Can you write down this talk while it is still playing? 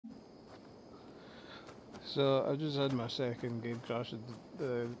So I just had my second game crash of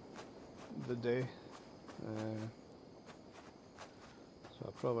the day. Uh, so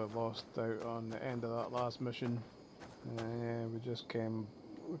I probably lost out on the end of that last mission.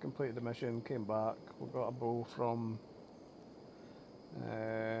 We completed the mission, came back, we got a bow from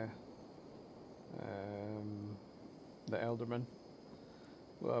uh, um, the Elderman.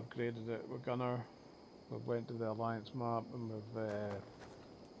 We upgraded it with Gunner. We went to the Alliance map and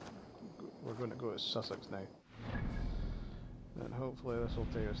we're going to go to Sussex now. And hopefully this will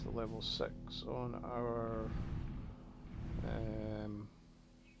take us to level 6 on our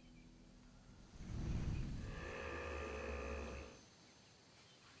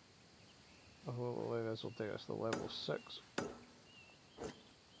hopefully this will take us to level 6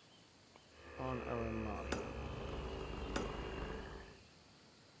 on our map.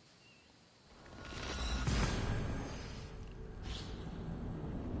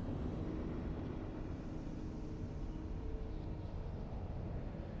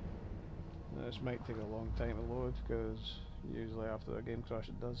 Now, this might take a long time to load because usually after a game crash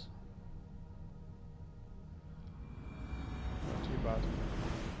it does. Not too bad.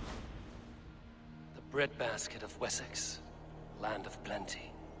 The breadbasket of Wessex, land of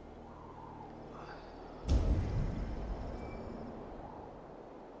plenty.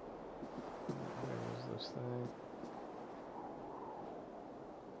 Where is this thing?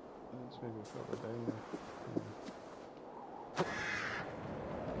 It's maybe further down there.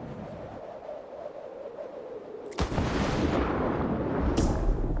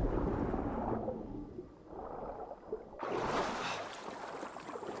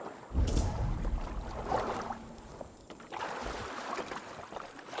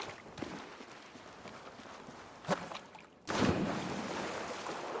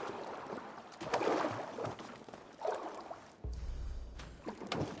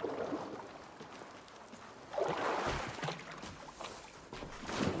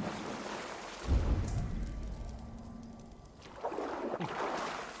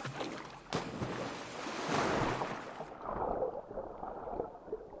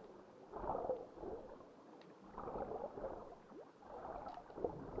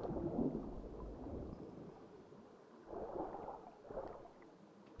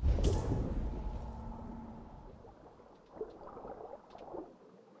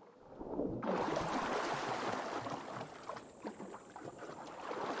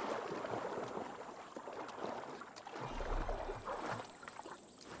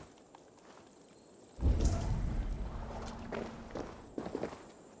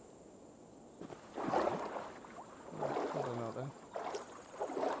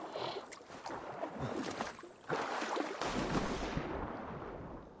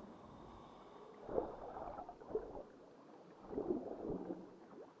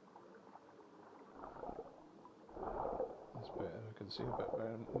 I can see a bit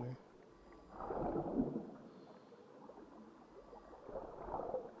better now.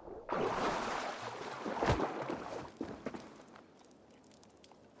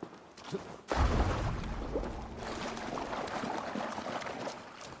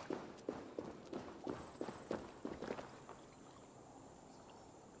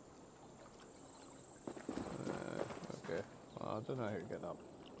 Okay, well, I don't know how to get up,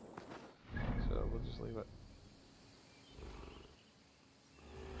 so we'll just leave it.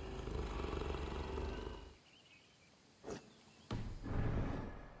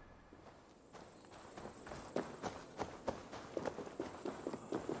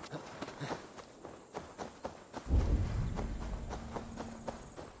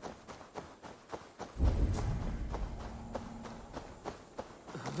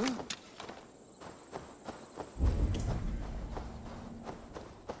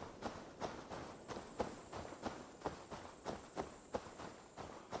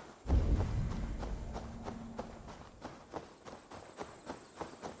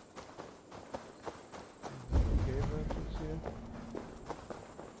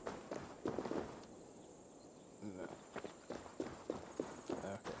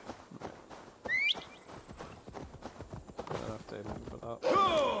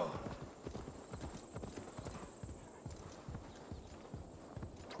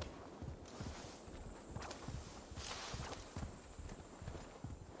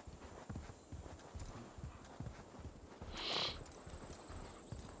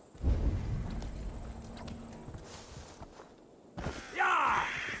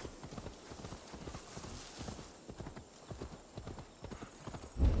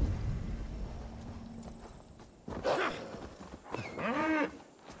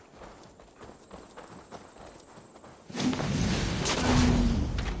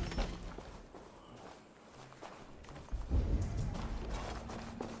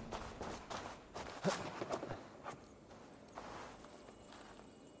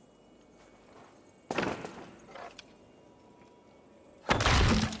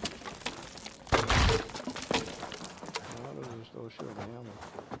 shield me, am I?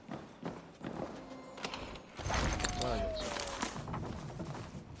 There I get some.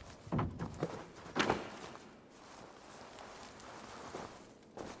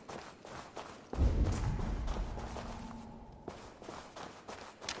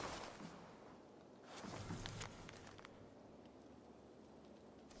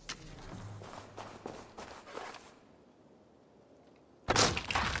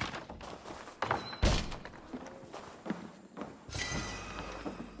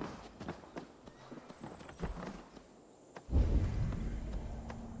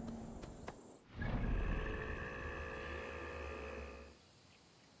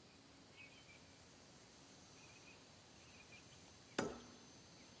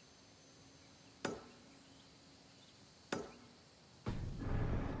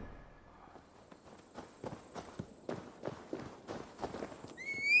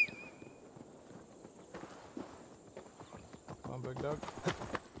 Come on, big dog.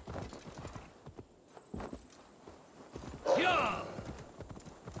 Yeah!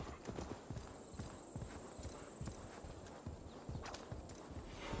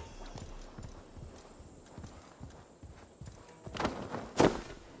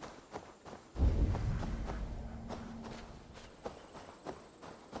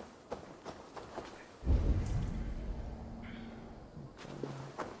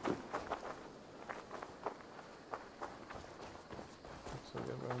 Looks like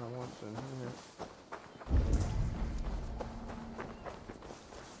everyone I want's in here.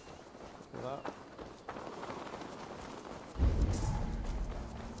 Look at that.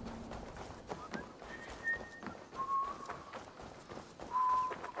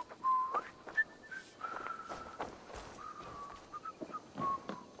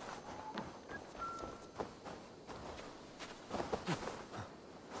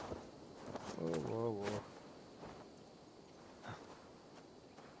 Whoa, whoa, whoa.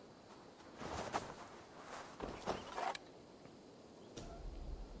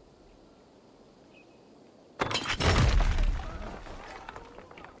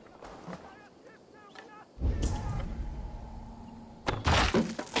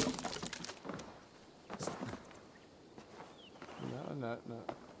 No.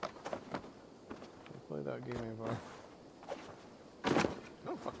 Don't play that game ever.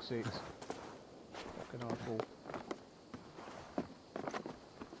 Oh, fuck's sakes. Fucking awful.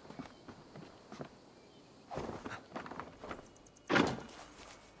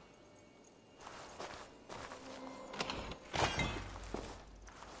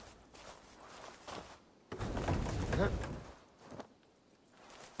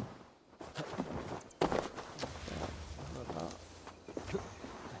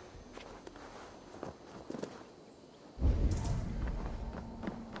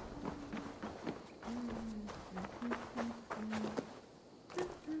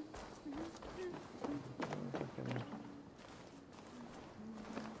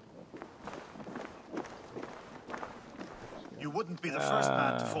 You wouldn't be the first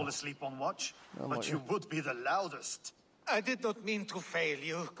man to fall asleep on watch, but you would be the loudest. I did not mean to fail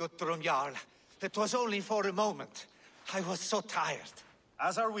you, Guthrum Jarl. It was only for a moment. I was so tired.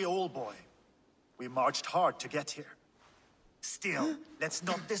 As are we all, boy. We marched hard to get here. Still, let's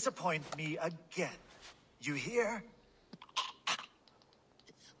not disappoint me again. You hear?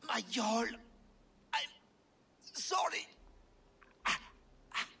 My Jarl, I'm sorry.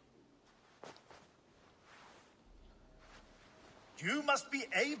 You must be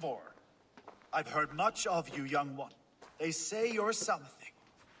Eivor. I've heard much of you, young one. They say you're something.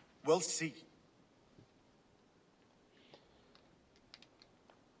 We'll see.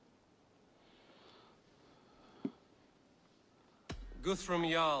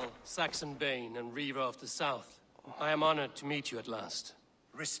 Guthrum Jarl, Saxon Bane, and Reaver of the South. I am honored to meet you at last.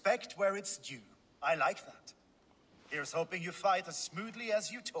 Respect where it's due. I like that. Here's hoping you fight as smoothly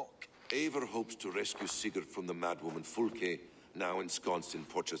as you talk. Eivor hopes to rescue Sigurd from the madwoman Fulke, now ensconced in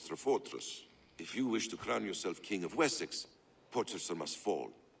Porchester Fortress. If you wish to crown yourself King of Wessex, Porchester must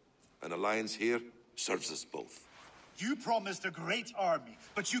fall. An alliance here serves us both. You promised a great army,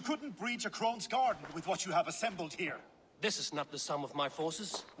 but you couldn't breach a Crone's garden with what you have assembled here. This is not the sum of my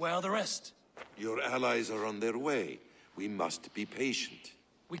forces. Where are the rest? Your allies are on their way. We must be patient.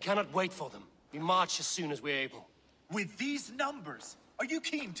 We cannot wait for them. We march as soon as we're able. With these numbers, are you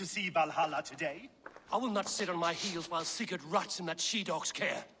keen to see Valhalla today? I will not sit on my heels while Sigurd rots in that she-dog's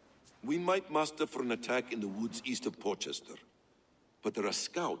care. We might muster for an attack in the woods east of Porchester. But there are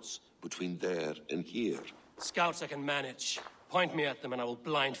scouts between there and here. Scouts I can manage. Point me at them and I will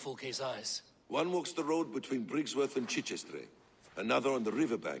blind Fulke's eyes. One walks the road between Briggsworth and Chichester. Another on the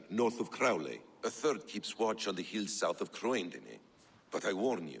riverbank north of Crowley. A third keeps watch on the hills south of Croendene. But I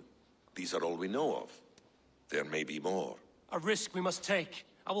warn you, these are all we know of. There may be more. A risk we must take.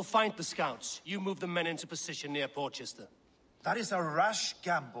 I will find the scouts. You move the men into position near Portchester. That is a rash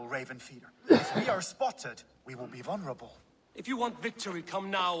gamble, Ravenfeeder. If we are spotted, we will be vulnerable. If you want victory, come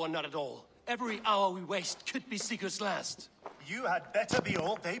now or not at all. Every hour we waste could be Sigurd's last. You had better be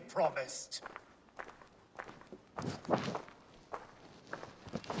all they promised.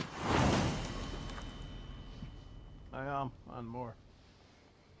 I am, and more.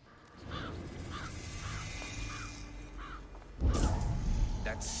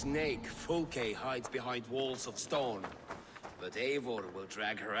 That snake, Fulke, hides behind walls of stone. But Eivor will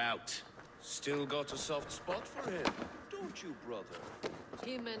drag her out. Still got a soft spot for him, don't you, brother?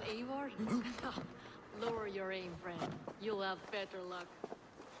 Him and Eivor? Lower your aim, friend. You'll have better luck.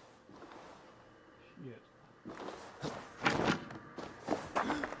 Shit.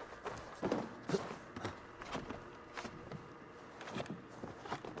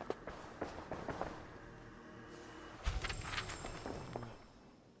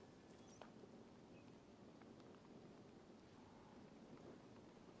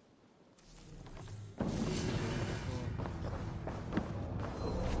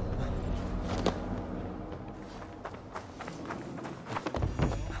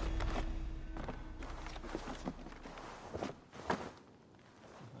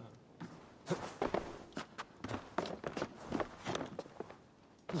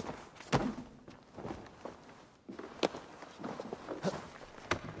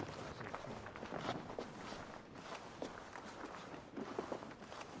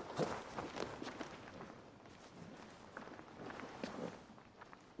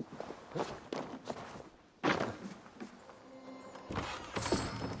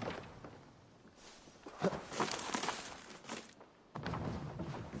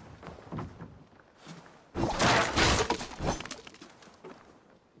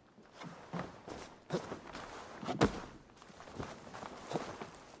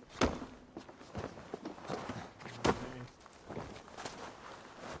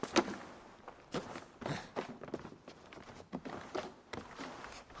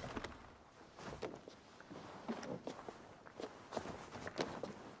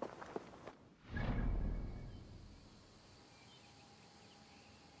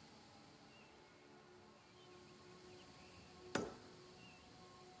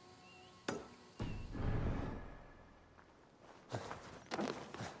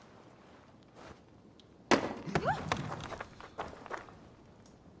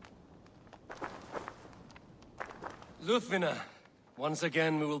 Lufvina, once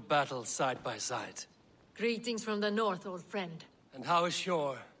again we will battle side by side. Greetings from the north, old friend. And how is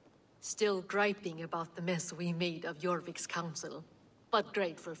Shore? Still griping about the mess we made of Jorvik's council, but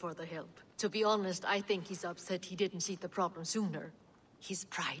grateful for the help. To be honest, I think he's upset he didn't see the problem sooner. His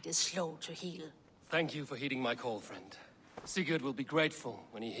pride is slow to heal. Thank you for heeding my call, friend. Sigurd will be grateful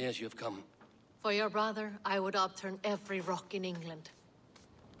when he hears you have come. For your brother, I would upturn every rock in England.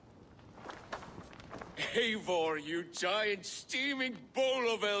 Eivor, you giant steaming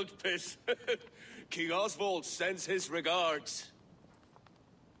bowl of elk piss! King Oswald sends his regards.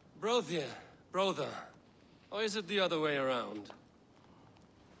 Brothia, brother. Or is it the other way around?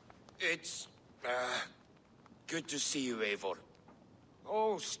 It's, good to see you, Eivor.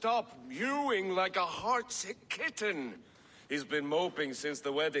 Oh, stop mewing like a heartsick kitten. He's been moping since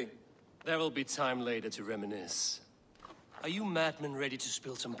the wedding. There will be time later to reminisce. Are you madmen ready to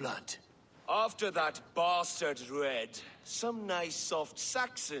spill some blood? After that bastard Red, some nice soft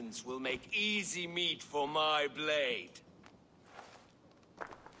Saxons will make easy meat for my blade.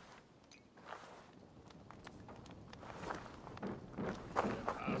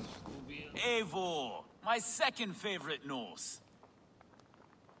 Eivor, my second favorite Norse.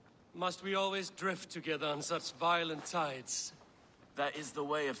 Must we always drift together on such violent tides? That is the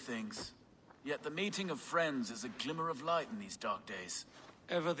way of things. Yet the meeting of friends is a glimmer of light in these dark days.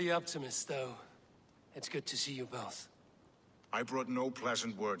 Ever the optimist, though. It's good to see you both. I brought no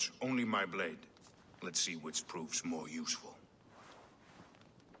pleasant words, only my blade. Let's see which proves more useful.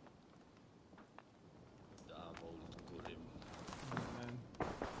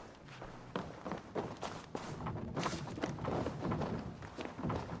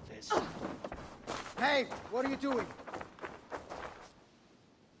 Hey, what are you doing?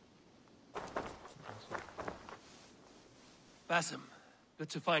 Basim, good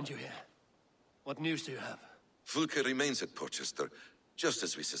to find you here. What news do you have? Fulke remains at Portchester, just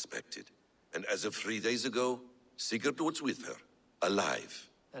as we suspected. And as of 3 days ago, Sigurd was with her, alive.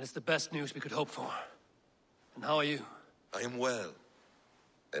 That is the best news we could hope for. And how are you? I am well,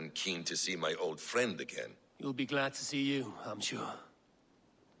 and keen to see my old friend again. You'll be glad to see you, I'm sure.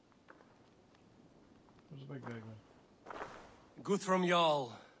 Who's the big guy, man? Guthrum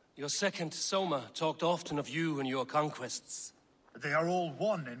Jarl, your second Soma, talked often of you and your conquests. They are all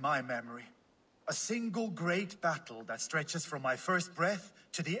one in my memory. A single great battle that stretches from my first breath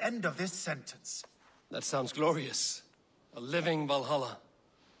to the end of this sentence. That sounds glorious. A living Valhalla.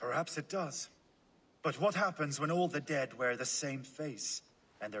 Perhaps it does. But what happens when all the dead wear the same face,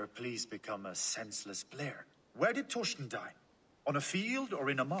 and their pleas become a senseless blare? Where did Torsten die? On a field or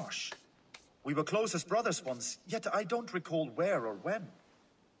in a marsh? We were close as brothers once, yet I don't recall where or when.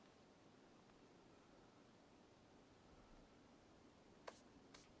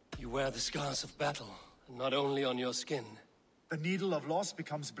 You wear the scars of battle, and not only on your skin. The needle of loss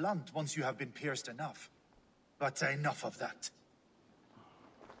becomes blunt once you have been pierced enough. But enough of that.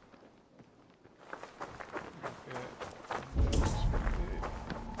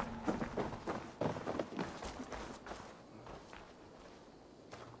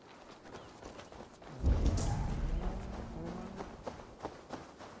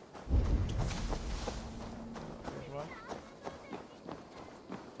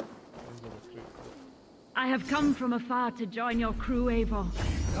 I have come from afar to join your crew, Eivor.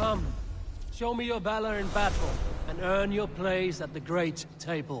 Come, show me your valor in battle, and earn your place at the great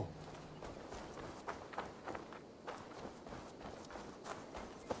table.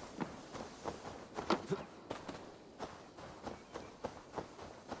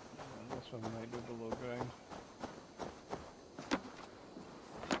 This one might be below ground.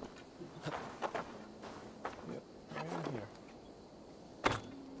 Yep, right in here.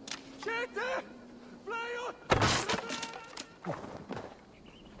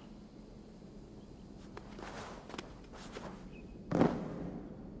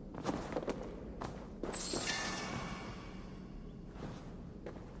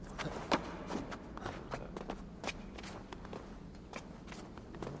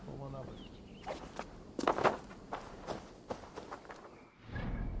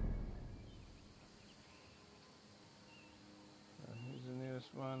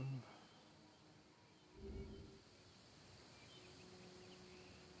 One.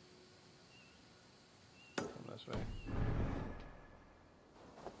 Come this way.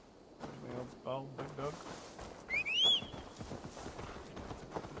 There's my old pal, big dog.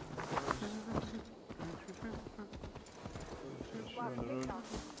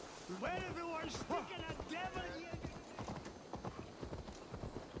 Where everyone sticking a devil here?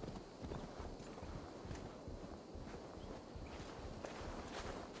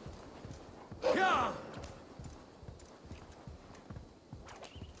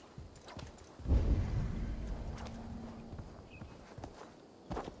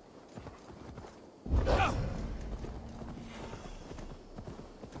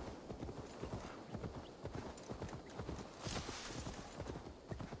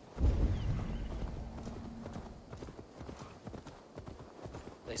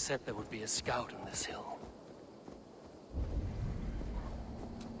 They said there would be a scout on this hill.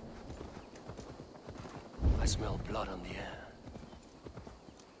 I smell blood on the air.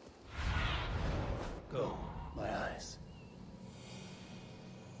 Go, my eyes.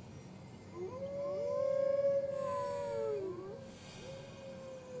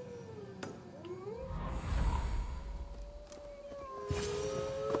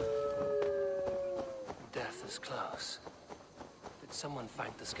 Death is close. Did someone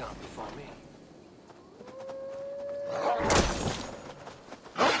find the scout before me?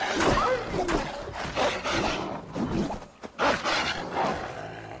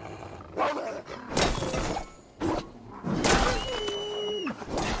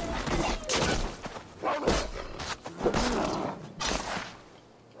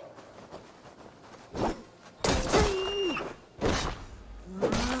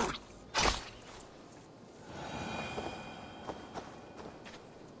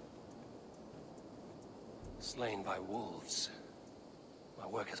 Slain by wolves. My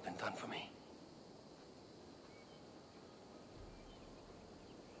work has been done for me.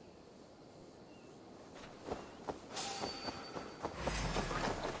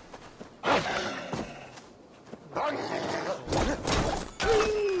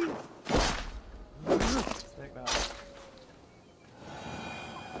 Take that.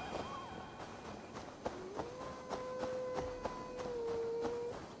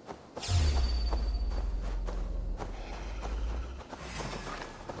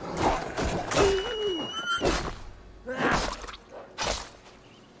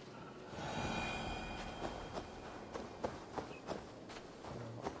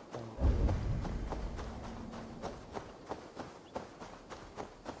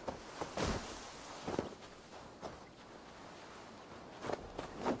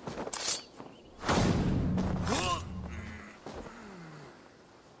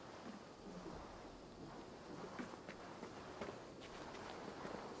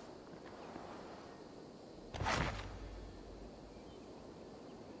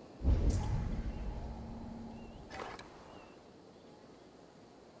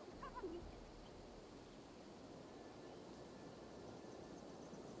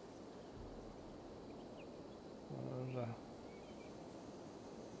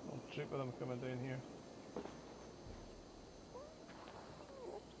 trick with them coming down here.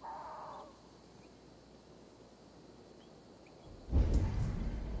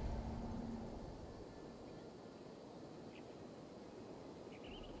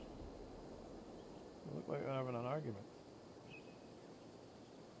 Look like they're having an argument.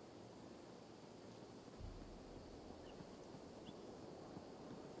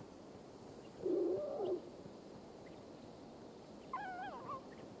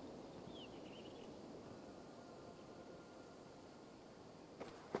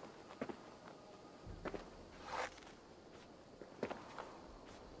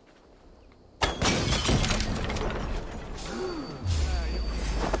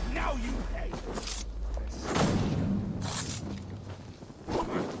 Now you pay!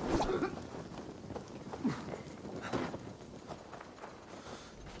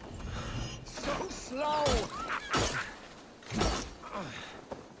 So slow!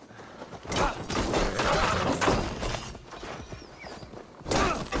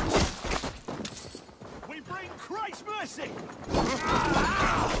 We bring Christ's mercy!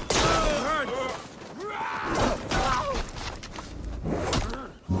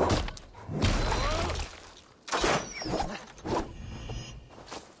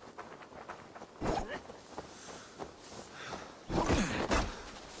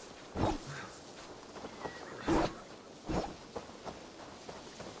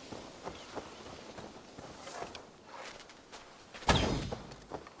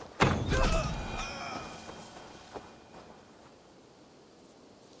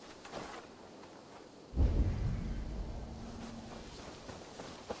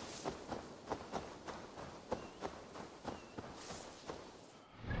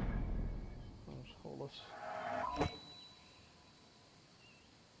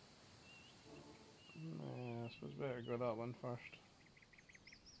 Yeah, I suppose better go that one first.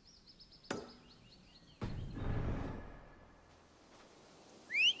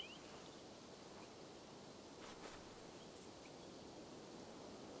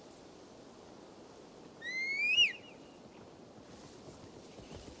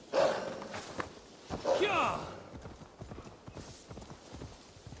 Yeah!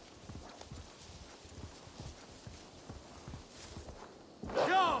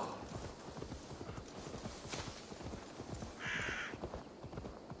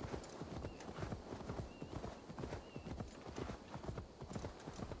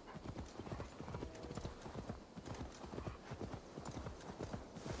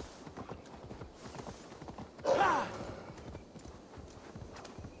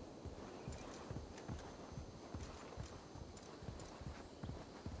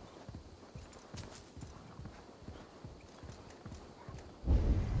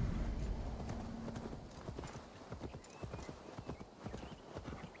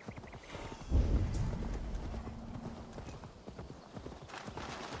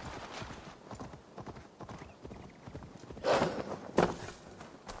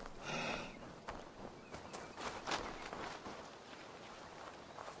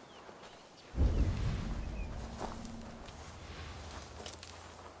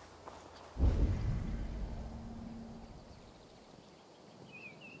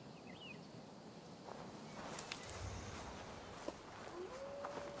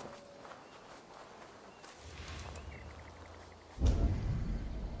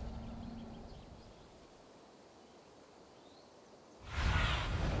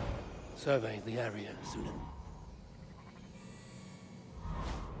 Survey the area, Sunan.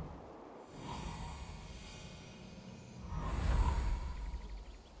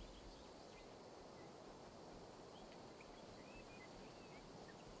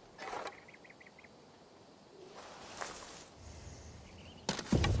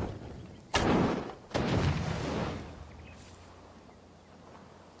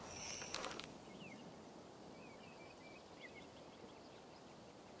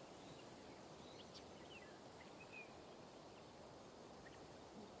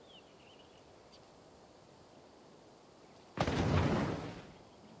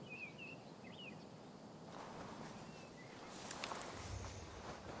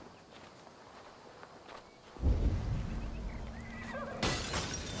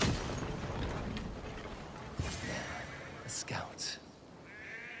 Scouts.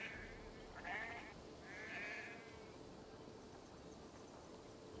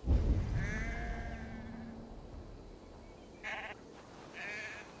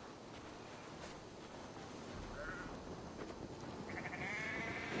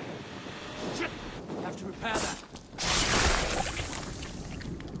 Have to repair that.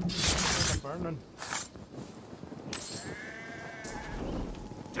 Burning.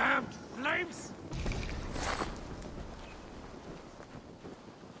 Damn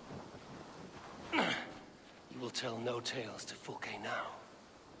tales to Fulke now.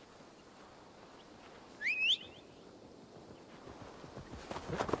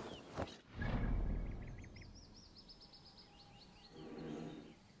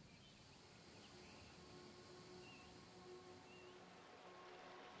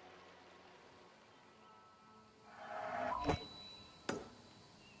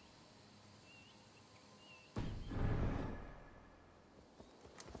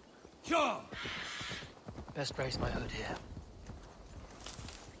 Best brace my hood here.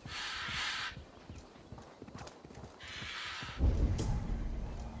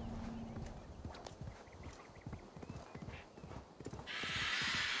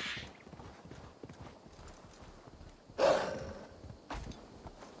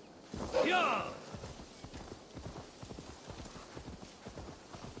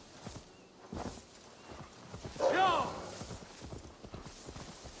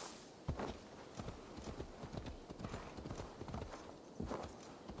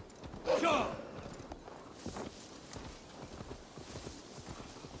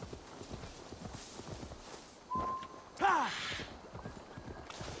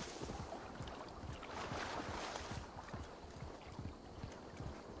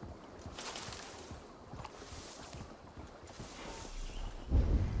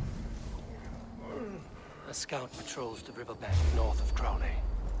 A scout patrols the riverbank north of Crowley.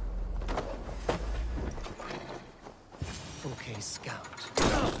 Fulke's scout.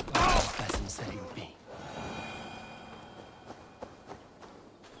 Like Besson said he would be.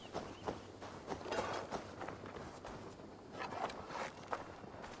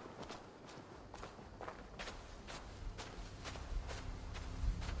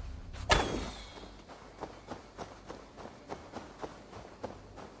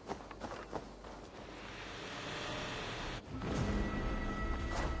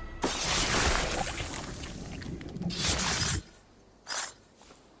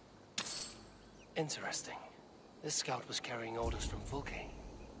 Interesting. This scout was carrying orders from Fulke.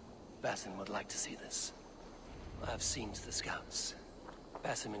 Basim would like to see this. I have seen to the scouts.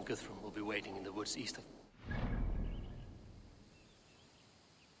 Basim and Guthrum will be waiting in the woods east of...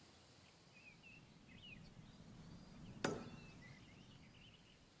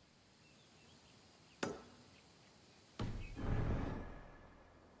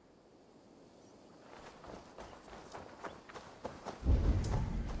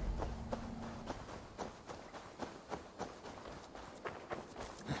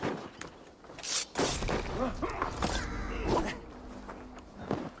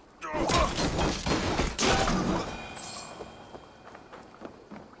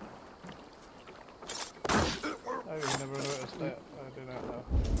 I never noticed that. I do not know.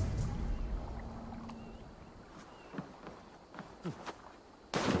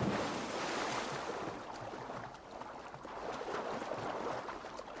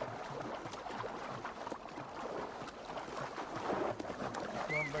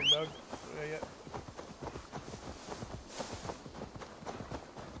 Come on, big dog. Yeah.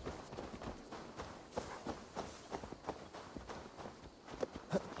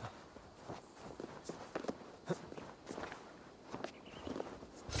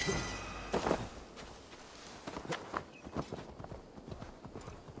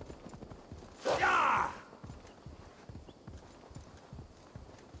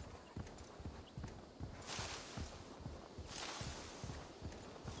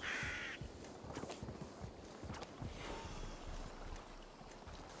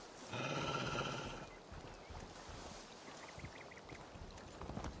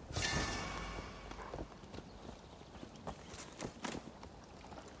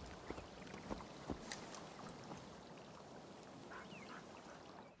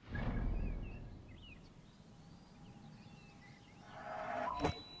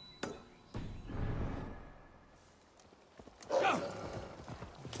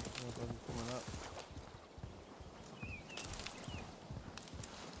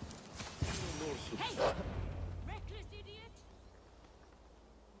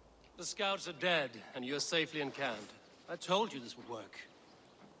 The scouts are dead, and you're safely encamped. I told you this would work.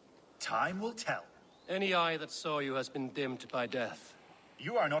 Time will tell. Any eye that saw you has been dimmed by death.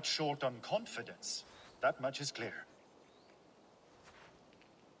 You are not short on confidence. That much is clear.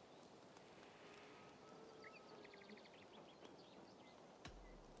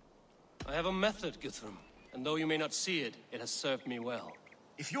 I have a method, Guthrum, and though you may not see it, it has served me well.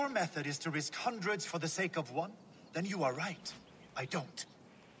 If your method is to risk hundreds for the sake of one, then you are right. I don't.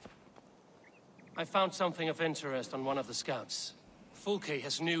 I found something of interest on one of the scouts. Fulke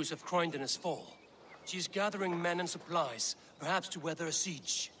has news of Croydon's fall. She's gathering men and supplies, perhaps to weather a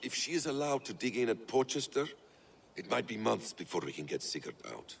siege. If she is allowed to dig in at Porchester, It might be months before we can get Sigurd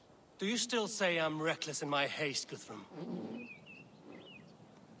out. Do you still say I'm reckless in my haste, Guthrum?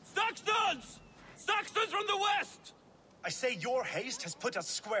 Saxons! Saxons from the west! I say your haste has put us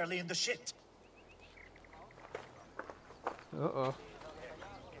squarely in the shit. Uh-oh.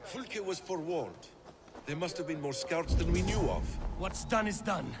 Fulke was forewarned. There must have been more scouts than we knew of. What's done is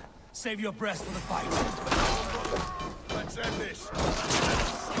done. Save your breath for the fight. Let's end this.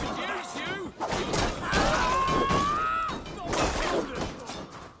 Here's you!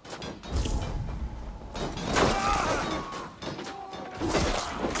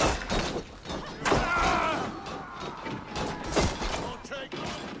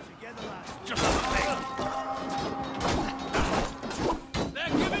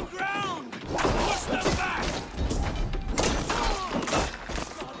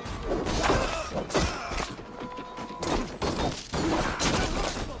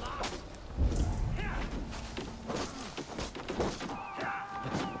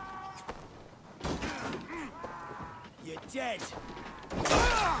 Dead.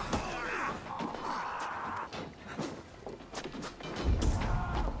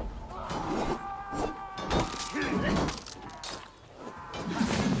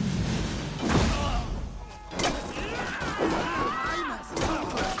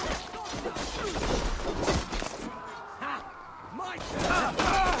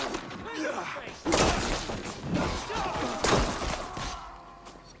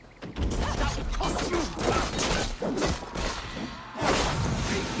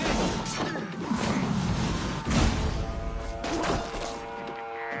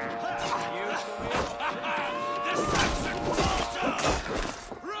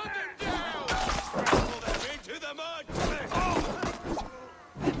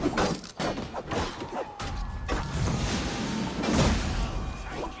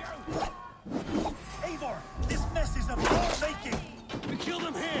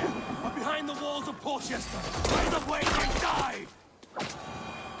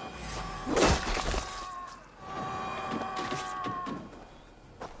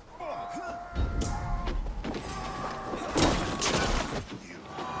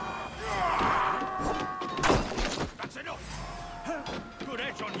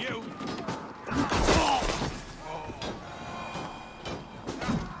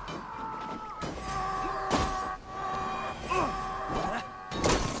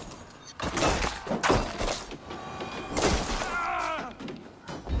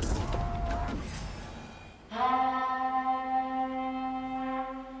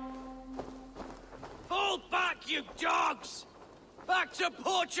 You dogs! Back to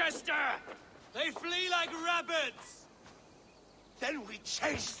Porchester! They flee like rabbits! Then we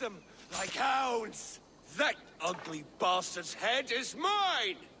chase them like hounds. That ugly bastard's head is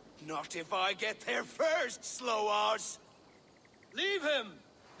mine! Not if I get there first, slow-arse! Leave him!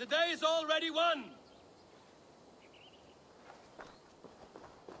 The day is already won!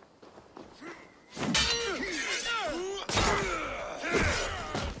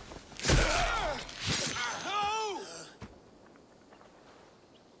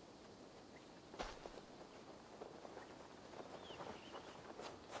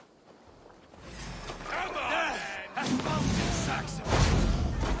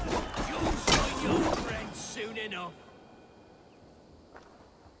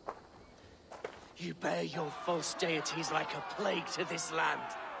 You bear your false deities like a plague to this land.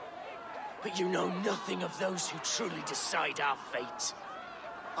 But you know nothing of those who truly decide our fate.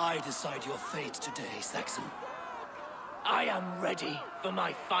 I decide your fate today, Saxon. I am ready for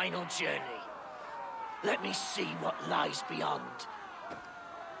my final journey. Let me see what lies beyond.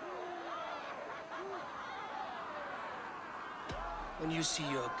 When you see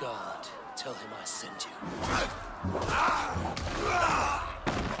your guard, tell him I sent you.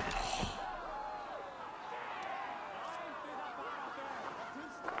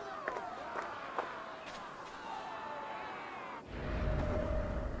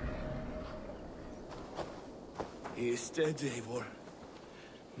 He is dead, Eivor.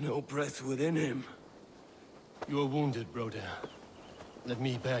 No breath within him. You are wounded, Broder. Let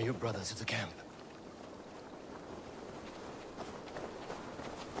me bear your brother to the camp.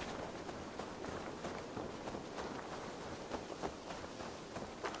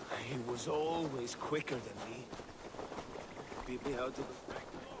 He was always quicker than me. Beat me out of the...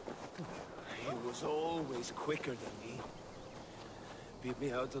 He was always quicker than me. Beat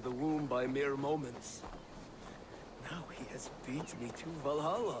me out of the womb by mere moments. Now he has beat me to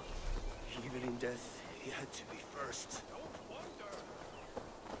Valhalla. Even in death, he had to be first.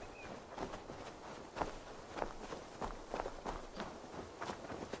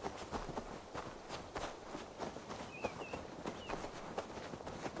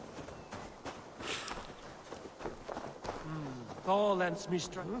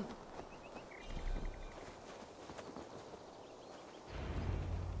 Tolensmistra.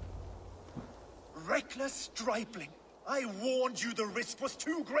 Reckless stripling! I warned you the risk was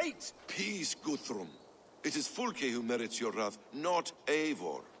too great! Peace, Guthrum. It is Fulke who merits your wrath, not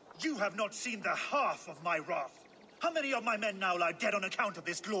Eivor. You have not seen the half of my wrath. How many of my men now lie dead on account of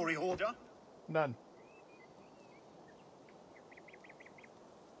this glory hoarder? None.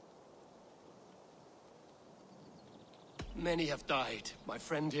 Many have died, my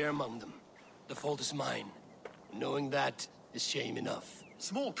friend here among them. The fault is mine. Knowing that is shame enough.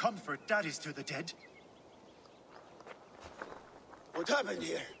 Small comfort that is to the dead. What happened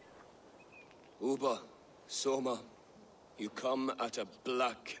here? Uba, Soma, you come at a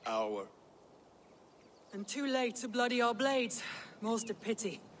black hour. And too late to bloody our blades. Most a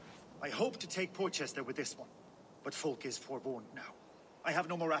pity. I hope to take Porchester with this one, but Folk is forewarned now. I have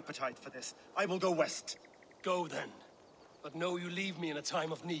no more appetite for this. I will go west. Go then. But know you leave me in a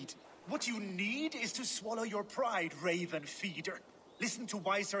time of need. What you need is to swallow your pride, raven feeder. Listen to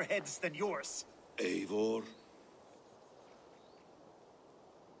wiser heads than yours. Eivor?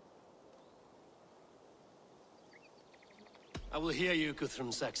 I will hear you, Guthrum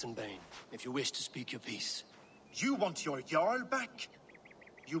Saxonbane, if you wish to speak your piece. You want your Jarl back?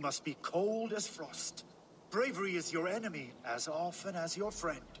 You must be cold as frost. Bravery is your enemy as often as your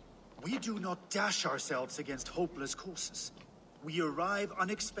friend. We do not dash ourselves against hopeless courses. We arrive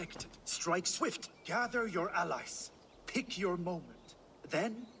unexpected, strike swift, gather your allies, pick your moment.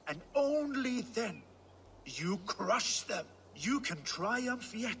 Then, and only then, you crush them. You can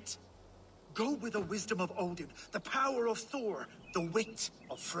triumph yet. Go with the wisdom of Odin, the power of Thor, the wit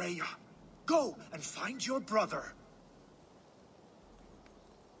of Freya. Go and find your brother.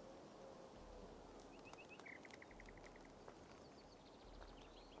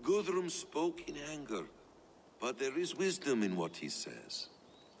 Guthrum spoke in anger, but there is wisdom in what he says.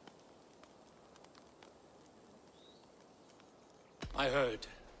 I heard,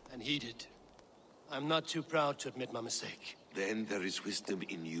 and heeded. I'm not too proud to admit my mistake. Then there is wisdom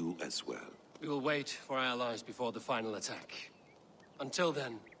in you as well. We will wait for our allies before the final attack. Until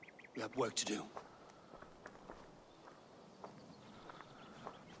then, we have work to do.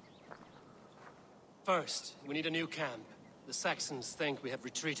 First, we need a new camp. The Saxons think we have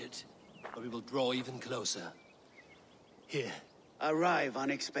retreated, but we will draw even closer. Here. Arrive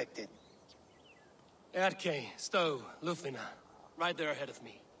unexpected. Erke, Stowe, Lufina, right there ahead of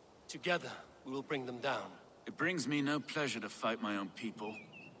me. Together, we will bring them down. It brings me no pleasure to fight my own people.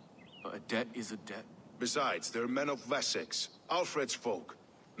 But a debt is a debt. Besides, they're men of Wessex, Alfred's folk.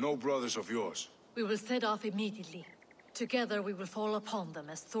 No brothers of yours. We will set off immediately. Together we will fall upon them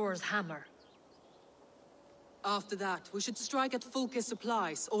as Thor's hammer. After that, we should strike at Fulke's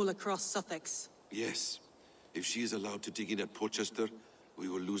supplies all across Suthsex. Yes. If she is allowed to dig in at Porchester, we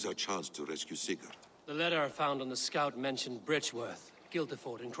will lose our chance to rescue Sigurd. The letter found on the scout mentioned Bridgeworth,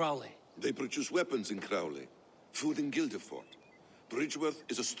 Guildeford, and Crowley. They produce weapons in Crowley, food in Guildeford. Bridgeworth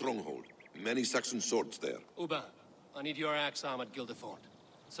is a stronghold. Many Saxon swords there. Uba, I need your axe arm at Guildeford.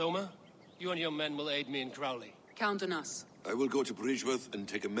 Soma, you and your men will aid me in Crowley. Count on us. I will go to Bridgeworth and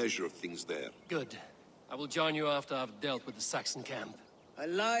take a measure of things there. Good. I will join you after I've dealt with the Saxon camp. A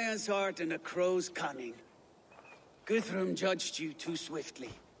lion's heart and a crow's cunning. Guthrum judged you too swiftly.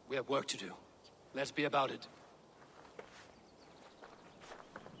 We have work to do. Let's be about it.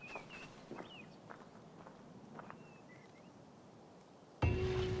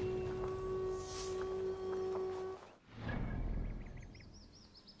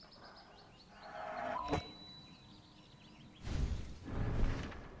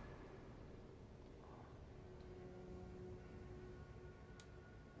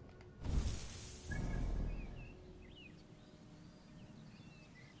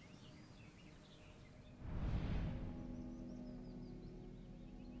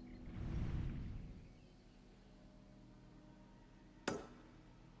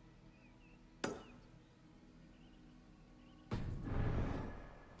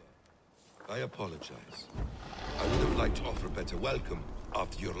 I apologize. I would have liked to offer a better welcome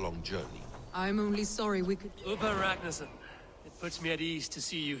after your long journey. I'm only sorry we could... Uba Ragnarsson, it puts me at ease to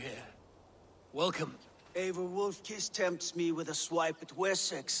see you here. Welcome. Eivor Wolfkiss tempts me with a swipe at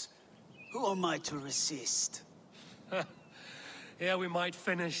Wessex. Who am I to resist? Here we might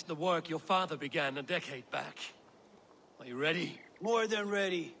finish the work your father began a decade back. Are you ready? More than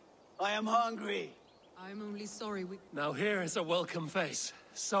ready. I am hungry. I'm only sorry we... Now here is a welcome face.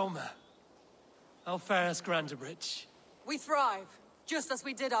 Soma. How fares Grandabridge? We thrive, just as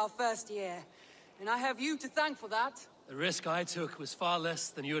we did our first year. And I have you to thank for that. The risk I took was far less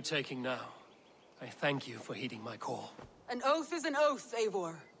than you're taking now. I thank you for heeding my call. An oath is an oath,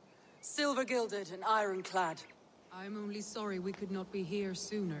 Eivor. Silver-gilded and ironclad. I'm only sorry we could not be here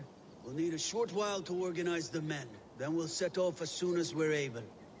sooner. We'll need a short while to organize the men. Then we'll set off as soon as we're able.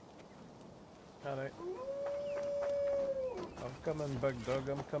 Alright. I'm coming, big dog,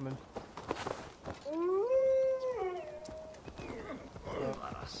 I'm coming.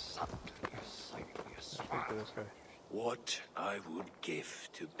 What I would give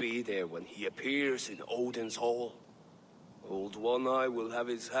to be there when he appears in Odin's hall. Old One-Eye will have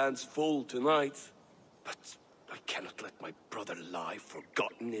his hands full tonight. But I cannot let my brother lie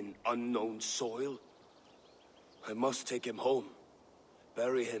forgotten in unknown soil. I must take him home.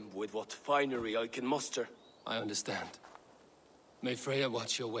 Bury him with what finery I can muster. I understand. May Freya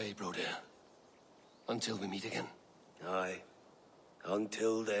watch your way, brother. Until we meet again. Aye.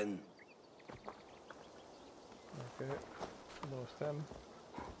 Until then. Okay. Lost him.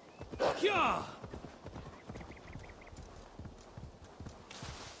 Yeah!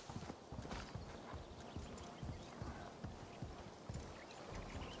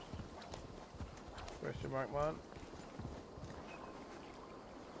 Question mark, man.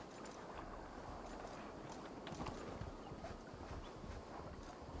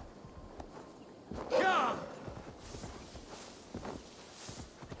 Yeah!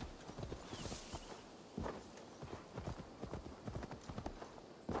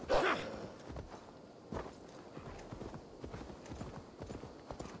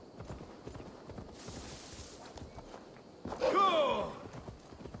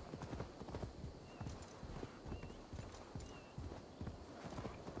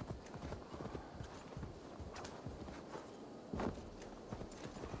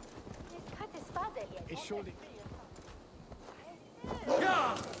 It's surely...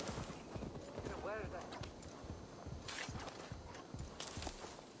 Yeah!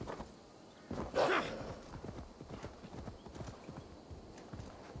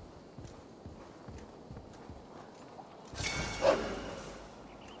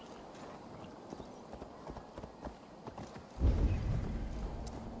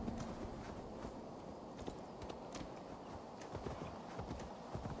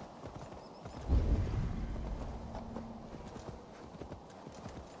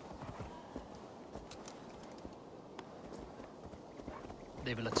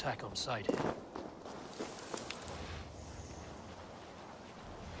 They will attack on sight.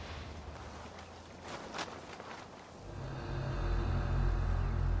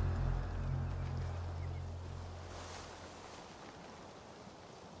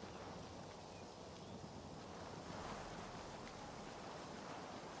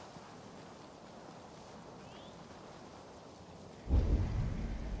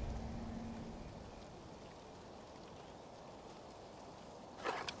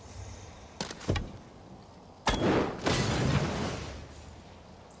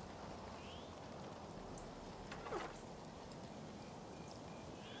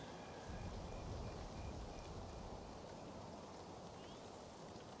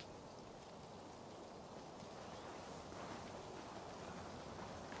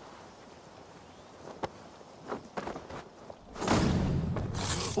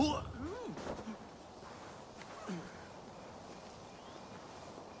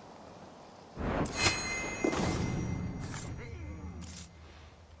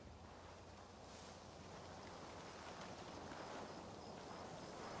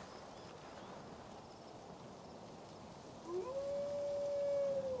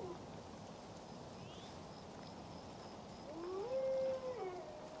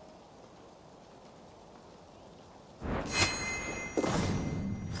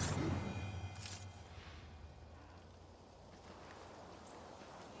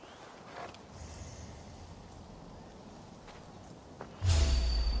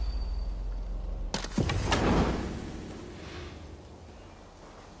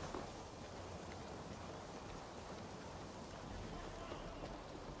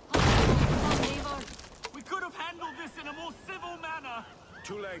 This in a more civil manner.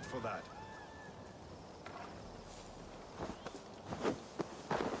 Too late for that.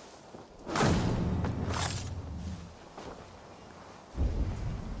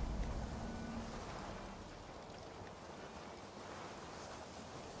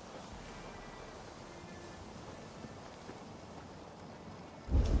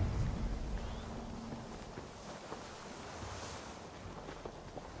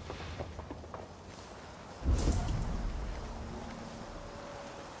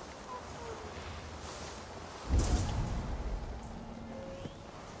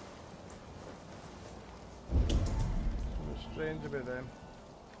 Strange about them.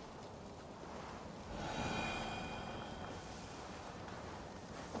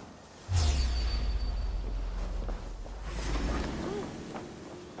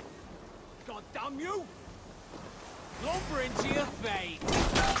 Damn you! Lumber into your fate!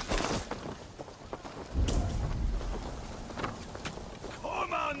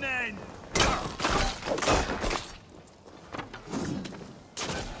 Come on then!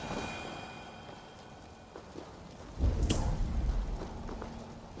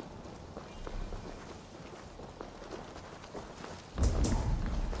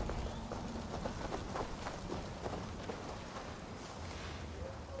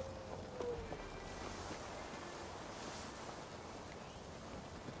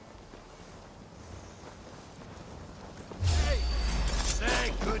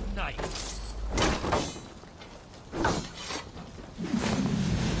 Say good night.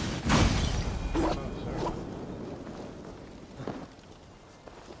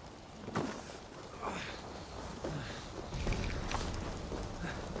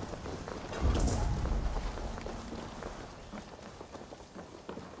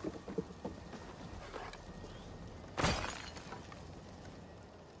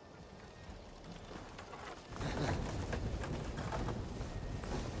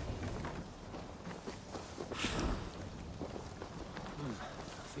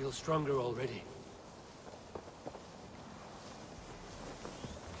 Feel stronger already.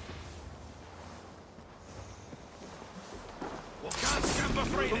 We can't scamper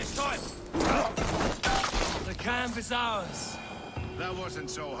free this time! The camp is ours. That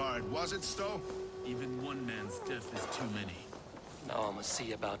wasn't so hard, was it, Stowe? Even one man's death is too many. Now I must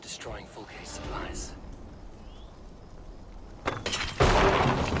see about destroying Fulke's supplies.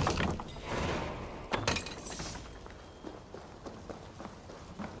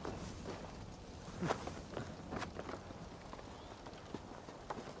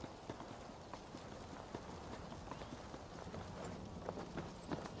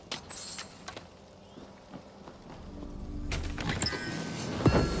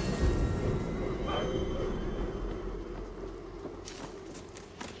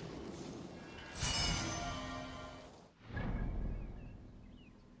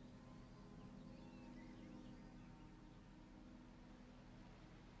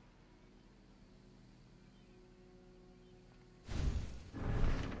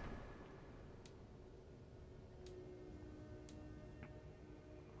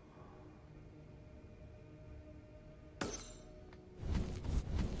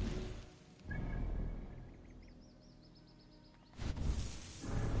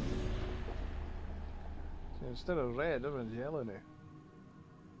 Instead of red, everyone's yellow now.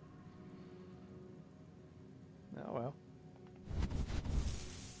 Oh well.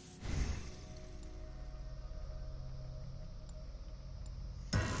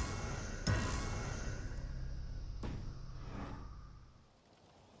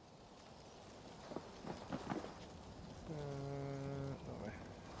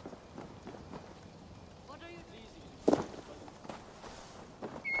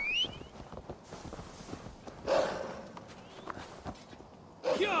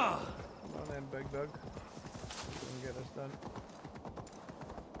 Yeah! Come on then, big dog. We can get this done.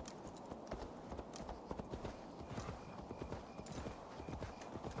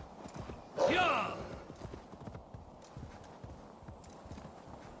 Yeah!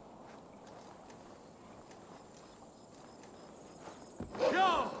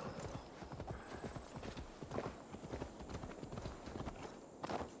 Yeah!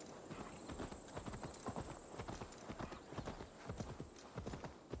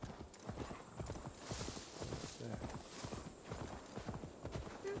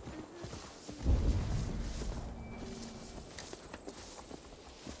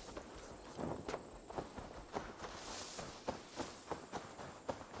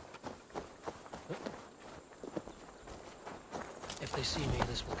 If they see me,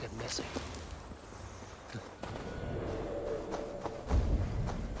 this will get messy.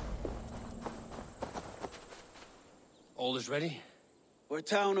 All is ready? We're a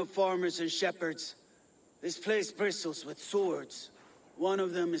town of farmers and shepherds. This place bristles with swords. One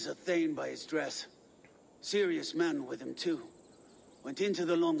of them is a thane by his dress. Serious man with him too. Went into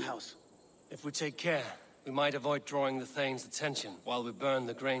the longhouse. If we take care, we might avoid drawing the Thane's attention while we burn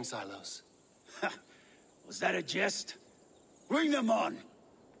the grain silos. Was that a jest? Bring them on!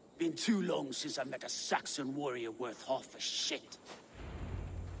 Been too long since I met a Saxon warrior worth half a shit.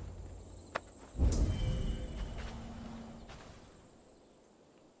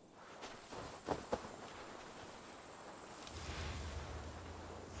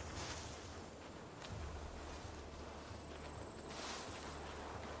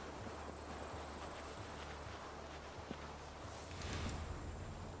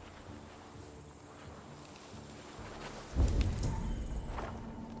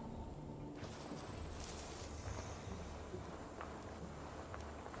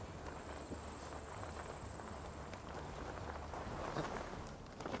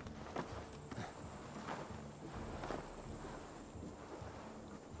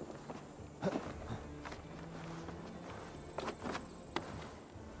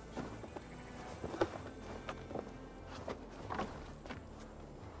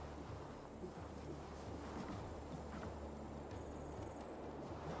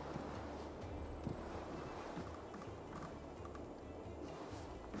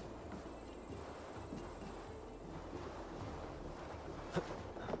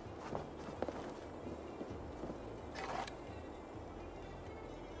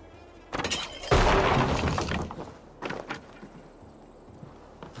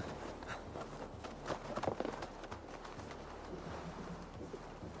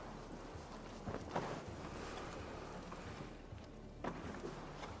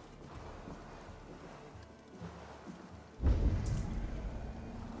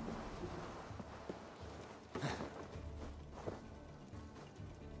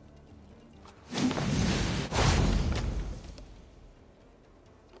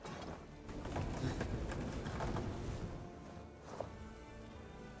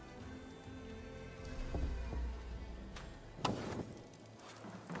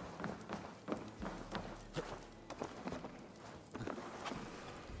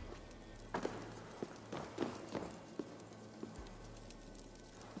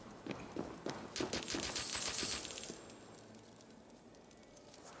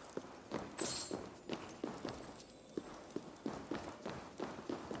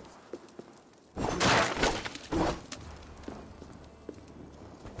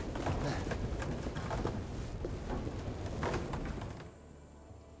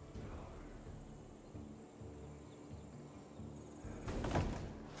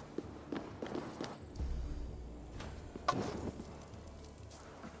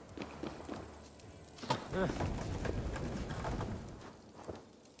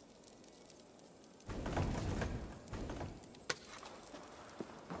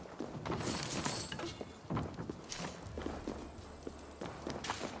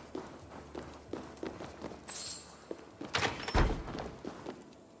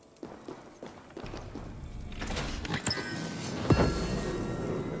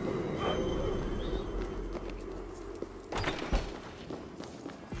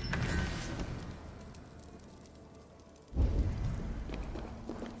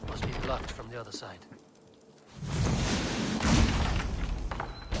 Must be blocked from the other side.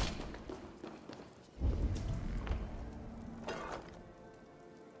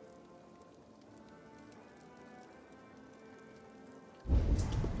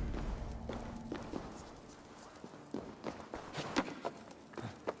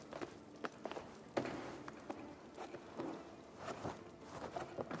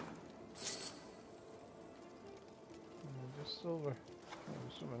 Just silver. Oh,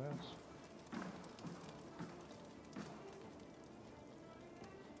 someone else.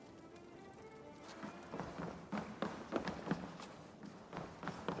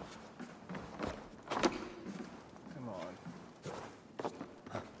 Come on.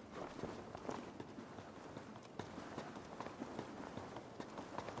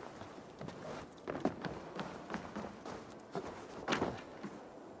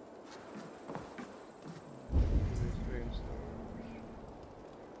 These dreams.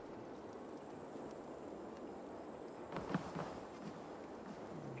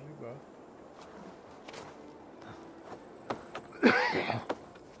 Riba.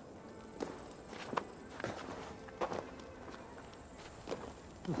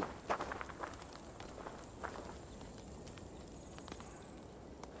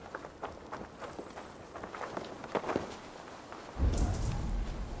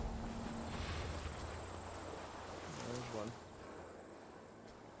 There's one.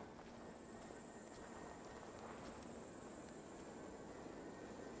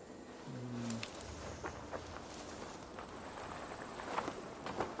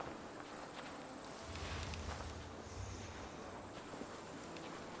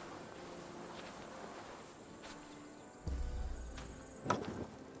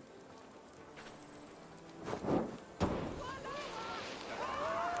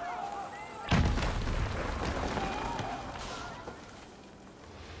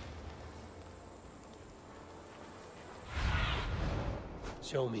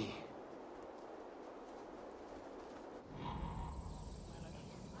 Show me.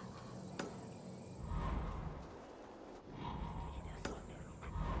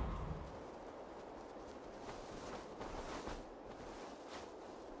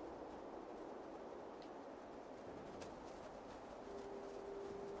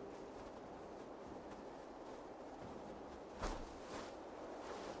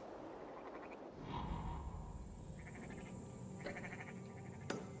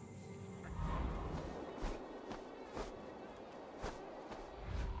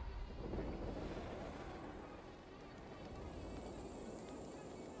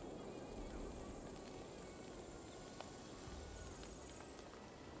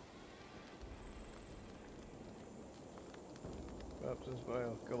 Perhaps his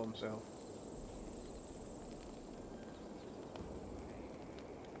vile kill himself.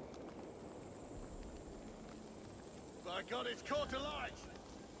 By God, it's caught alive!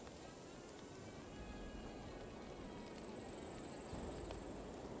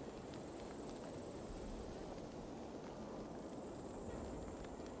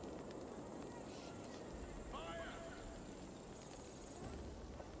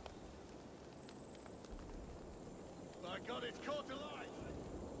 By God, it's caught alive!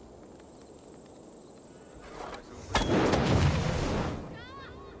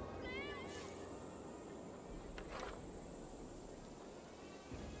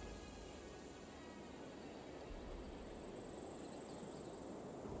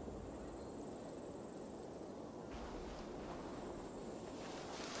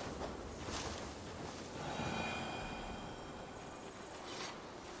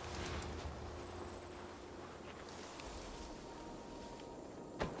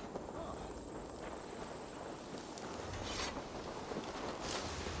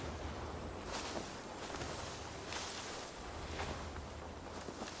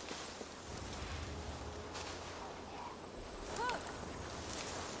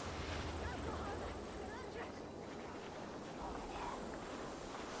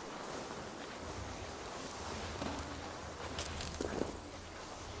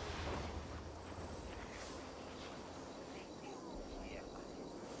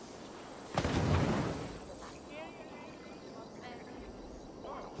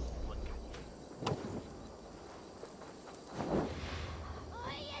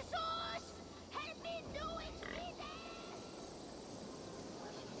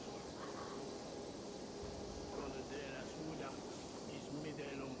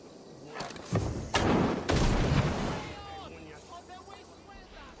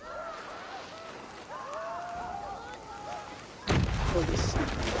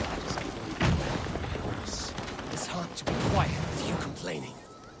 It's hard to be quiet with you complaining.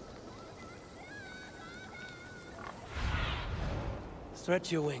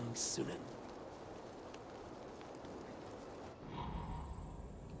 Stretch your wings, Sunan.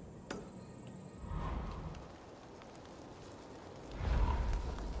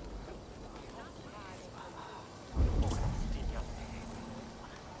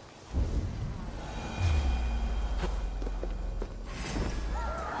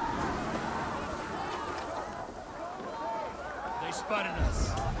 They spotted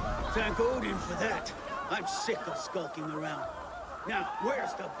us. Thank Odin for that. I'm sick of skulking around. Now,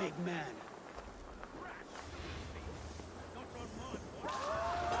 where's the big man?